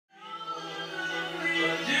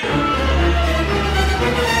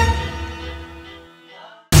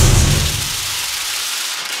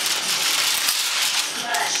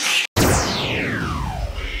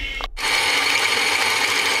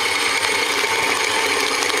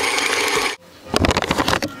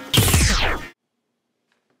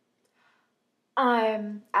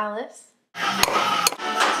Alice.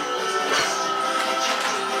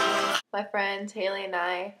 My friend Haley and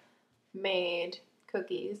I made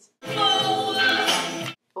cookies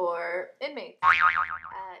for inmates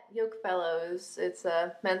at Yokefellows. It's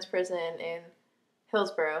a men's prison in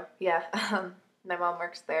Hillsborough. Yeah, my mom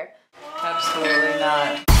works there. Absolutely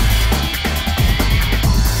not.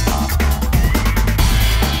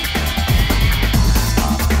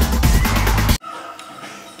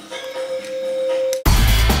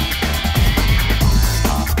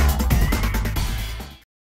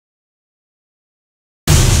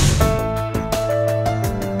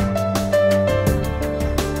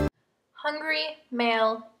 Hungry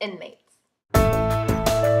male inmates.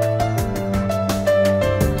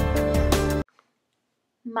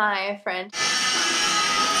 My friend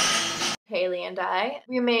Haley and I,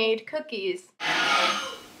 we made cookies.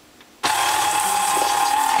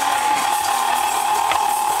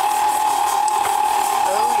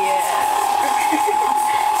 Oh yeah.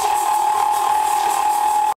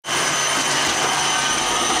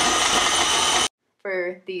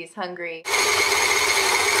 For these hungry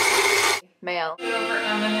male Over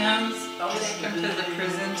M&M's. I'll take them to the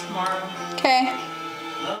prison tomorrow. Okay.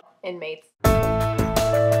 inmates.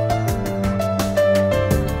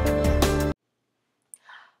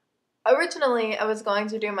 Originally, I was going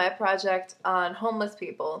to do my project on homeless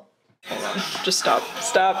people. Hold on. Just stop.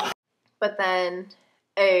 Stop. But then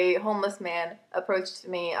a homeless man approached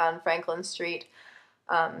me on Franklin Street.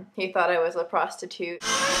 He thought I was a prostitute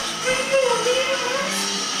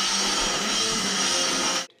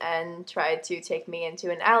and tried to take me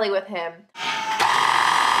into an alley with him.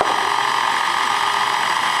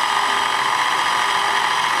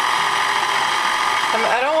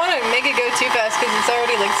 I don't want to make it go too fast because it's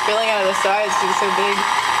already like spilling out of the sides because it's so big.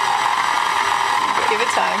 Give it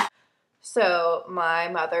time. So my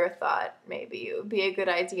mother thought maybe it would be a good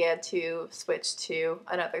idea to switch to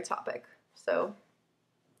another topic. So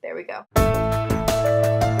there we go.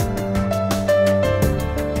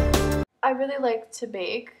 I really like to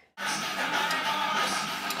bake.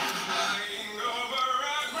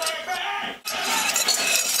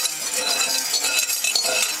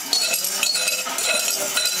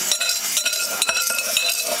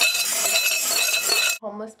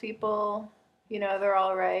 Homeless people, you know, they're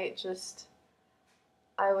all right. Just,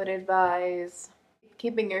 I would advise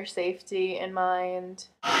keeping your safety in mind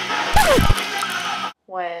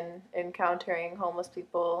when encountering homeless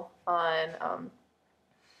people on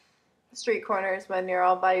street corners when you're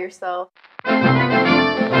all by yourself.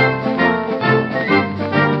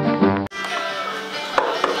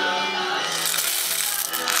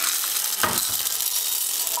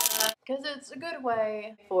 Because it's a good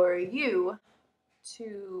way for you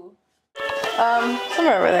to...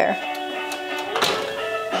 somewhere over there.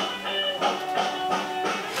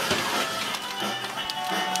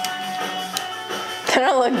 They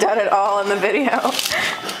don't look done at all in the video.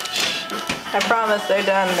 I promise they're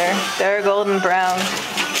done. They're golden brown.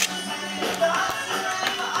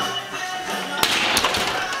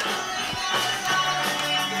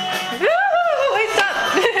 Wait,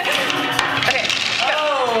 stop! Okay.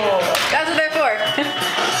 Oh, that's what they're for.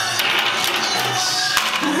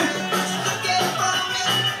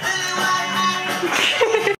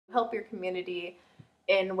 Help your community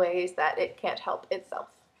in ways that it can't help itself.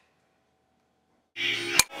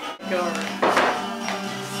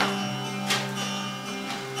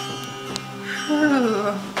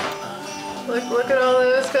 Ooh. Look at all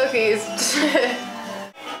those cookies.